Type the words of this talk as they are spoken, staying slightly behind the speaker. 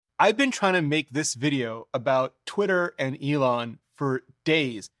I've been trying to make this video about Twitter and Elon for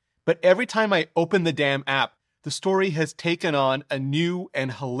days, but every time I open the damn app, the story has taken on a new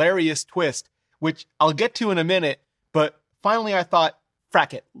and hilarious twist, which I'll get to in a minute, but finally I thought,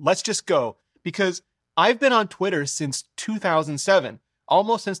 frack it, let's just go, because I've been on Twitter since 2007,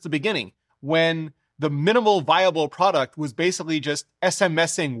 almost since the beginning, when the minimal viable product was basically just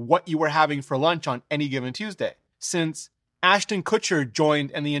SMSing what you were having for lunch on any given Tuesday. Since Ashton Kutcher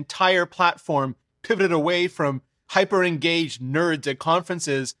joined and the entire platform pivoted away from hyper-engaged nerds at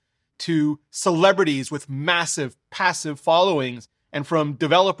conferences to celebrities with massive passive followings, and from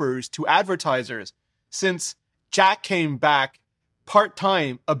developers to advertisers. Since Jack came back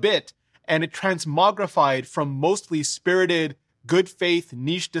part-time a bit, and it transmogrified from mostly spirited, good faith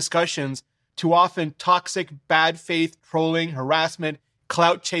niche discussions to often toxic, bad faith trolling, harassment,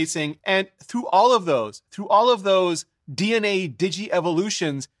 clout chasing. And through all of those DNA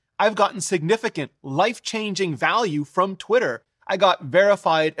digi-evolutions, I've gotten significant, life-changing value from Twitter. I got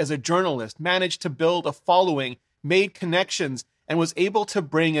verified as a journalist, managed to build a following, made connections, and was able to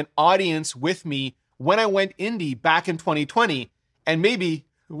bring an audience with me when I went indie back in 2020. And maybe,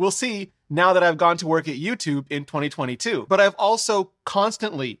 we'll see, now that I've gone to work at YouTube in 2022. But I've also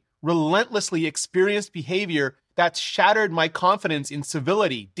constantly, relentlessly experienced behavior that's shattered my confidence in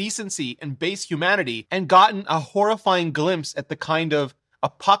civility, decency, and base humanity, and gotten a horrifying glimpse at the kind of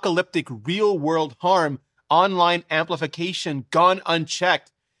apocalyptic real-world harm online amplification gone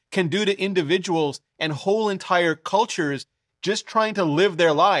unchecked can do to individuals and whole entire cultures just trying to live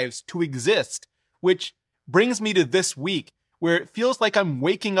their lives, to exist. Which brings me to this week, where it feels like I'm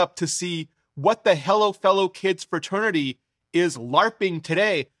waking up to see what the Hello Fellow Kids fraternity is LARPing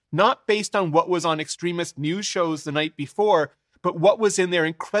today, not based on what was on extremist news shows the night before, but what was in their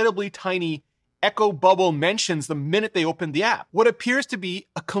incredibly tiny echo bubble mentions the minute they opened the app. What appears to be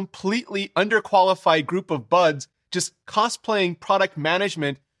a completely underqualified group of buds just cosplaying product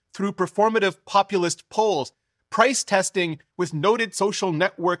management through performative populist polls, price testing with noted social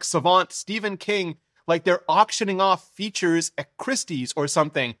network savant Stephen King like they're auctioning off features at Christie's or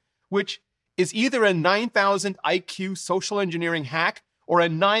something, which is either a 9,000 IQ social engineering hack or a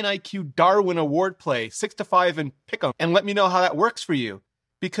 9 IQ Darwin Award play, 6 to 5 and pick 'em, and let me know how that works for you.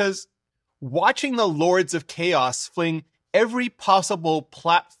 Because watching the Lords of Chaos fling every possible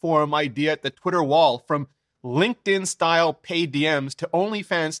platform idea at the Twitter wall, from LinkedIn-style paid DMs to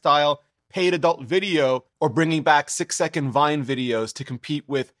OnlyFans-style paid adult video, or bringing back 6-second Vine videos to compete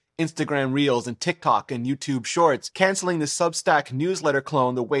with Instagram Reels and TikTok and YouTube Shorts, canceling the Substack newsletter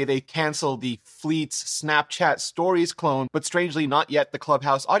clone the way they canceled the Fleets Snapchat Stories clone, but strangely not yet the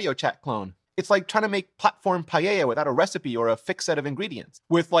Clubhouse audio chat clone. It's like trying to make platform paella without a recipe or a fixed set of ingredients,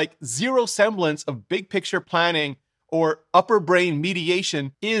 with like zero semblance of big picture planning or upper brain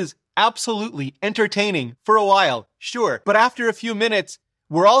mediation. Is absolutely entertaining for a while, sure, but after a few minutes,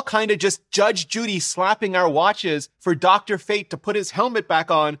 we're all kind of just Judge Judy slapping our watches for Dr. Fate to put his helmet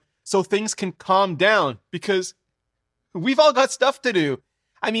back on so things can calm down, because we've all got stuff to do.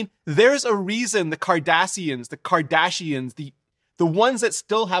 I mean, there's a reason the Kardashians, the ones that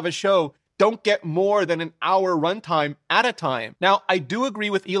still have a show, don't get more than an hour runtime at a time. Now, I do agree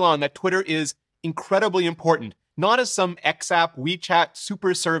with Elon that Twitter is incredibly important, not as some XApp WeChat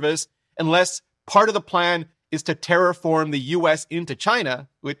super service, unless part of the plan is to terraform the US into China,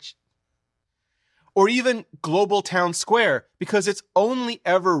 or even Global Town Square, because it's only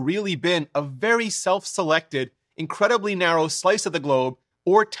ever really been a very self-selected, incredibly narrow slice of the globe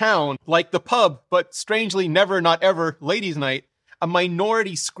or town, like the pub, but strangely never not ever ladies' night, a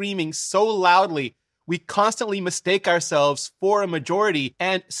minority screaming so loudly we constantly mistake ourselves for a majority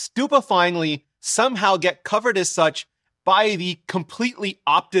and stupefyingly somehow get covered as such by the completely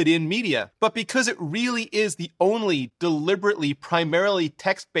opted-in media. But because it really is the only deliberately primarily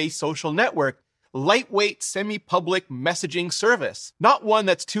text-based social network, lightweight, semi-public messaging service. Not one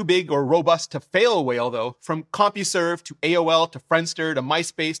that's too big or robust to fail a whale, though. From CompuServe to AOL to Friendster to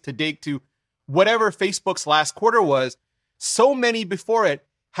MySpace to Dig to whatever Facebook's last quarter was, so many before it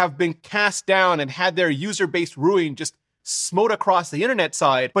have been cast down and had their user-based ruin just smote across the internet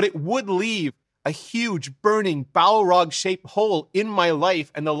side, but it would leave a huge, burning, Balrog-shaped hole in my life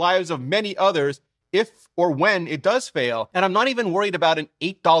and the lives of many others if or when it does fail. And I'm not even worried about an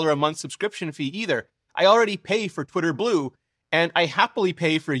 $8 a month subscription fee either. I already pay for Twitter Blue, and I happily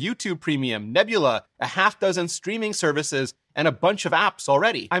pay for YouTube Premium, Nebula, a half dozen streaming services, and a bunch of apps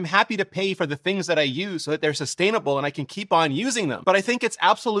already. I'm happy to pay for the things that I use so that they're sustainable and I can keep on using them. But I think it's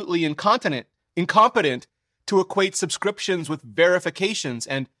absolutely incompetent to equate subscriptions with verifications,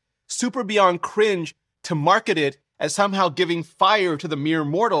 and super beyond cringe to market it as somehow giving fire to the mere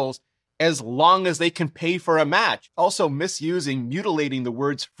mortals as long as they can pay for a match. Also mutilating the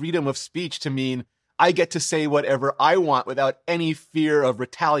words freedom of speech to mean I get to say whatever I want without any fear of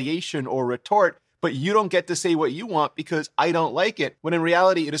retaliation or retort, but you don't get to say what you want because I don't like it, when in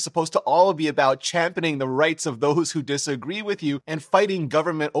reality it is supposed to all be about championing the rights of those who disagree with you and fighting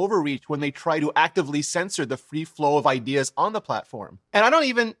government overreach when they try to actively censor the free flow of ideas on the platform. And I don't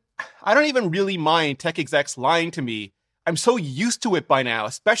even really mind tech execs lying to me. I'm so used to it by now,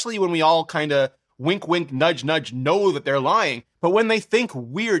 especially when we all kind of wink, wink, nudge, nudge know that they're lying. But when they think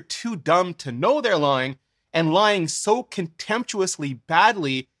we're too dumb to know they're lying, and lying so contemptuously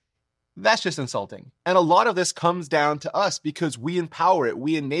badly, that's just insulting. And a lot of this comes down to us because we empower it,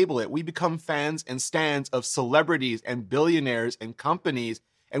 we enable it, we become fans and stans of celebrities and billionaires and companies,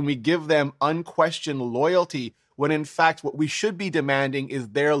 and we give them unquestioned loyalty when in fact what we should be demanding is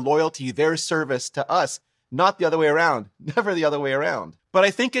their loyalty, their service to us, not the other way around, never the other way around. But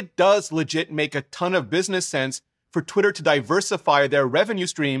I think it does legit make a ton of business sense for Twitter to diversify their revenue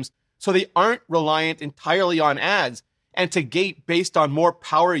streams so they aren't reliant entirely on ads, and to gate based on more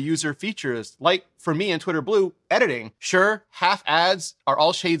power user features, like, for me in Twitter Blue, editing. Sure, half ads are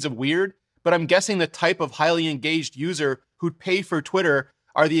all shades of weird, but I'm guessing the type of highly engaged user who'd pay for Twitter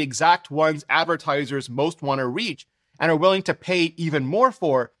are the exact ones advertisers most want to reach and are willing to pay even more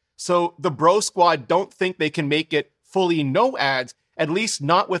for. So the bro squad don't think they can make it fully no ads, at least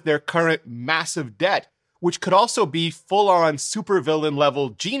not with their current massive debt, which could also be full-on supervillain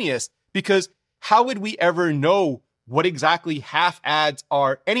level genius, because how would we ever know what exactly half ads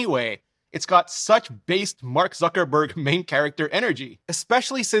are anyway? It's got such based Mark Zuckerberg main character energy,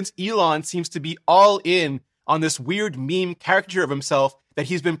 especially since Elon seems to be all in on this weird meme caricature of himself that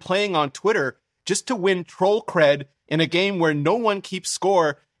he's been playing on Twitter just to win troll cred in a game where no one keeps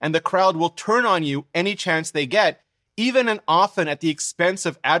score and the crowd will turn on you any chance they get, even and often at the expense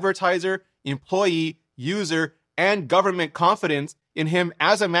of advertiser, employee, user, and government confidence in him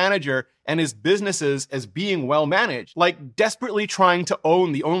as a manager and his businesses as being well managed, like desperately trying to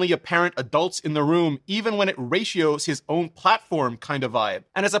own the only apparent adults in the room, even when it ratios his own platform kind of vibe.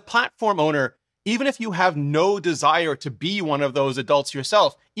 And as a platform owner, even if you have no desire to be one of those adults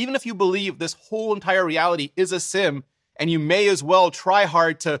yourself, even if you believe this whole entire reality is a sim, and you may as well try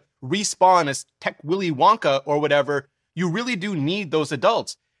hard to respawn as Tech Willy Wonka or whatever, you really do need those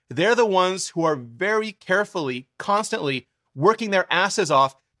adults. They're the ones who are very carefully, constantly working their asses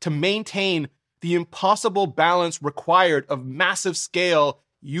off to maintain the impossible balance required of massive scale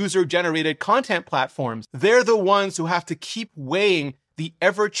user-generated content platforms. They're the ones who have to keep weighing the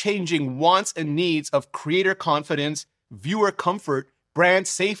ever-changing wants and needs of creator confidence, viewer comfort, brand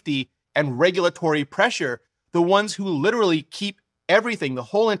safety, and regulatory pressure. The ones who literally keep everything, the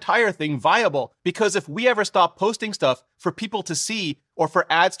whole entire thing, viable. Because if we ever stop posting stuff for people to see or for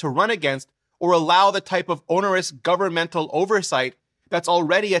ads to run against, or allow the type of onerous governmental oversight that's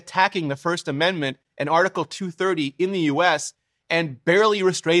already attacking the First Amendment and Article 230 in the US and barely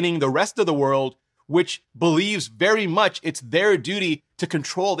restraining the rest of the world, which believes very much it's their duty to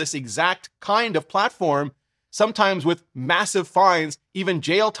control this exact kind of platform, sometimes with massive fines, even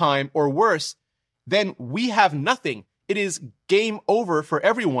jail time or worse, then we have nothing. It is game over for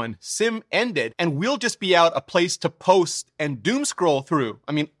everyone. Sim ended. And we'll just be out a place to post and doom scroll through.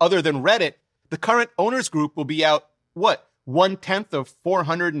 I mean, other than Reddit, the current owners group will be out, 1/10 of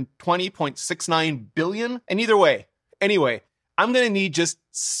 420.69 billion? And either way, anyway, I'm going to need just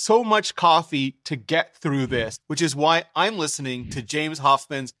so much coffee to get through this, which is why I'm listening to James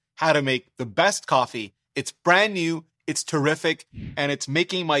Hoffman's How to Make the Best Coffee. It's brand new, it's terrific, and it's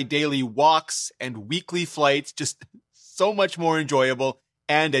making my daily walks and weekly flights just so much more enjoyable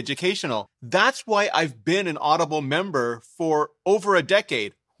and educational. That's why I've been an Audible member for over a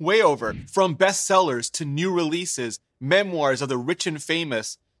decade, way over. From bestsellers to new releases, memoirs of the rich and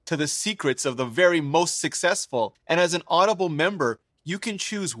famous, to the secrets of the very most successful. And as an Audible member, you can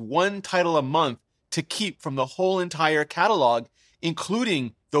choose one title a month to keep from the whole entire catalog,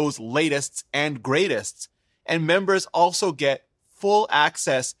 including those latest and greatest. And members also get full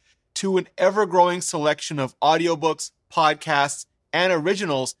access to an ever-growing selection of audiobooks, podcasts, and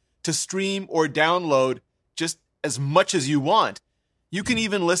originals to stream or download just as much as you want. You can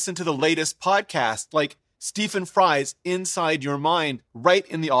even listen to the latest podcast, like Stephen Fry's Inside Your Mind, right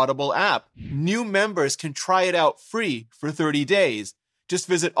in the Audible app. New members can try it out free for 30 days. Just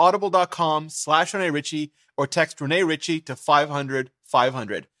visit audible.com/Rene Ritchie or text Rene Ritchie to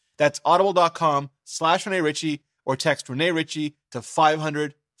 500-500. That's audible.com/Rene Ritchie or text Rene Ritchie to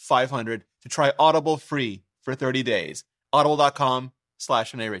 500-500 to try Audible free for 30 days. Audible.com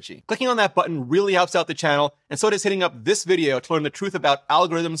youtube.com/ReneRitchie. Clicking on that button really helps out the channel, and so does hitting up this video to learn the truth about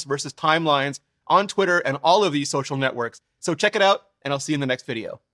algorithms versus timelines on Twitter and all of these social networks. So check it out, and I'll see you in the next video.